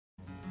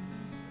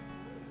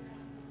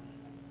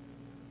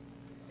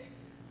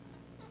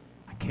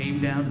Came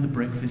down to the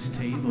breakfast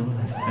table,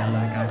 I felt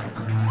like I could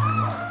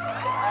cry.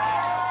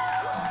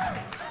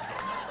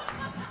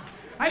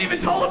 I ain't even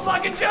told a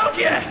fucking joke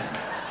yet!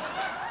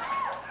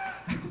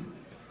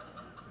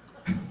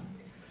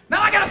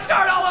 Now I gotta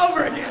start all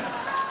over again!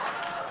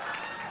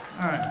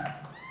 Alright.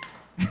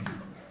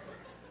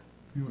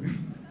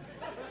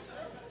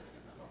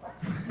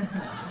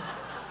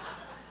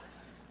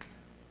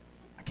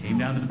 I came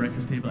down to the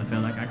breakfast table, I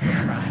felt like I could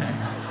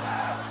cry.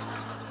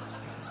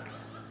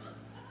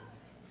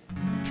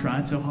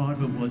 Tried so hard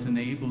but wasn't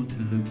able to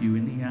look you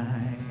in the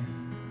eye.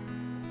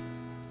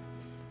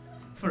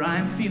 For I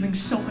am feeling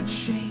so much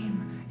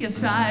shame,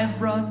 yes I have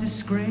brought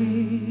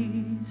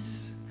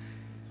disgrace.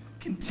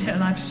 Can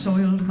tell I've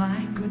soiled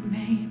my good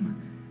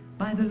name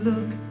by the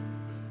look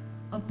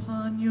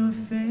upon your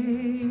face.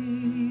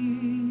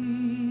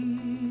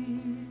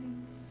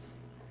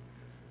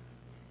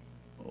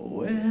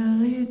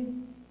 Well, it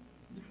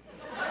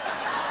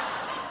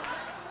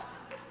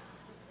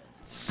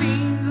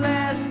seemed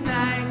last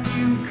night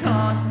you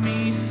caught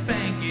me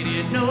spanking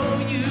it. No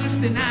use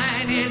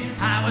denying it,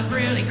 I was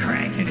really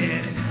cranking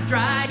it.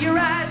 Dry your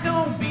eyes,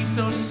 don't be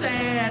so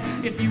sad.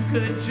 If you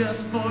could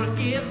just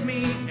forgive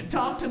me and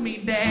talk to me,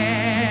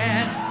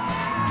 Dad.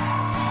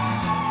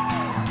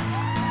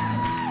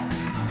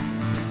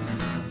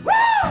 Woo!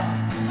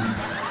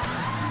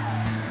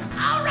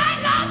 All right,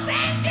 Los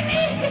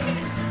Angeles!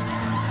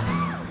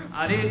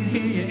 I didn't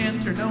hear you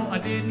enter, no, I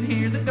didn't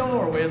hear the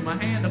door. With my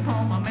hand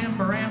upon my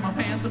member and my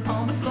pants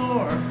upon the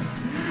floor.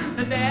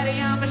 Now, Daddy,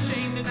 I'm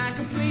ashamed and I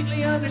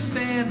completely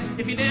understand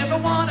if you never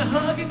want to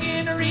hug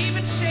again or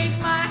even shake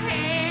my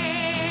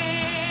hand.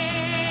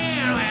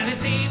 Well, it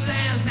seemed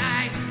last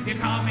night you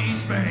caught me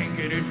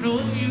spanking it. No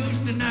use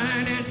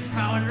denying it,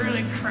 I was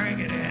really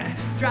cranking it.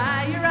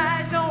 Dry your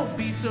eyes, don't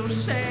be so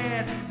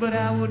sad, but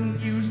I wouldn't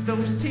use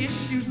those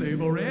tissues,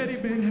 they've already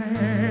been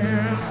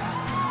had.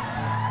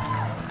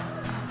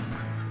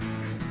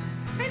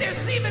 Hey, there's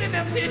semen in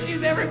them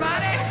tissues,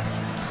 everybody.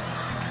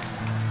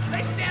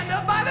 They stand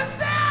up by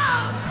themselves.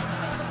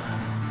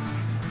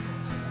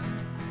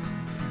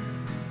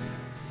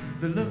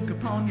 The look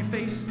upon your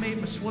face made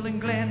my swollen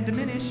gland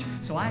diminish.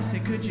 So I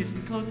said, could you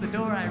close the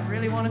door? I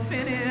really want to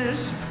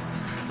finish.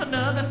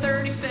 Another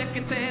 30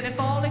 seconds and if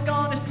all had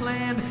gone as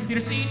planned, you'd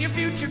have seen your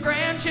future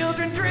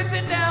grandchildren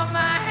dripping down my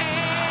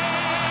hand.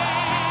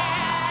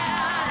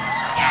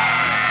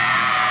 Yeah!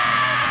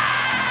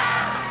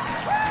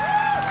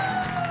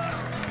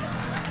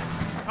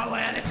 Oh,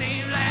 well, it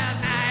seemed last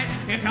night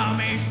you caught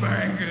me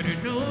spanking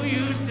it. No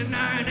use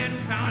denying it,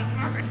 I was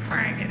fucking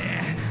cranking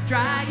it.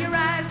 Dry your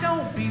eyes,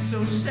 don't be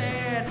so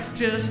sad.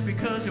 Just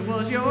because it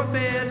was your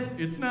bed,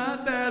 it's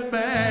not that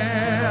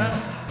bad.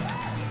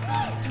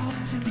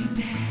 Talk to me,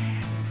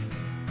 Dad.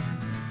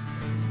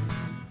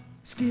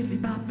 Skiddly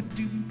boppa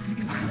doo.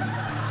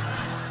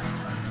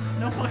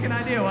 No fucking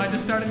idea why I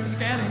just started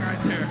scatting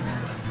right there.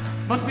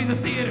 Must be the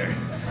theater.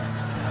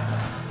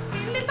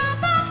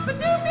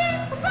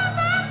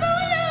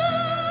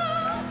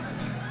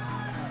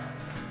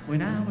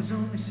 When I was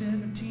only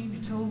 17, you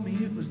told me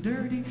it was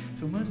dirty,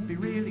 so it must be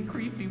really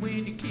creepy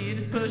when your kid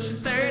is pushing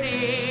 30.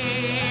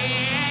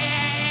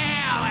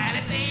 Well,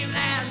 it seemed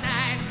last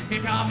night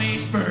you caught me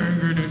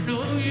spanking it.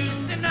 No use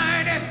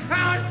denying it,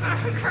 I was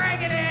fucking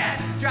cranking it.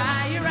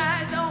 Dry your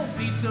eyes, don't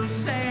be so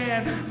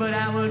sad, but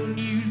I wouldn't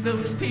use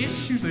those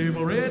tissues, they've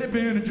already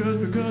been.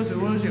 Just because it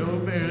was your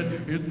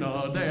bed, it's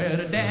not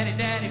that. Daddy,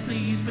 Daddy,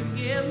 please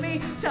forgive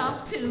me.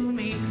 Talk to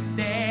me,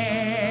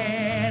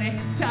 Daddy.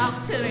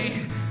 Talk to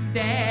me,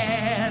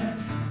 Dad.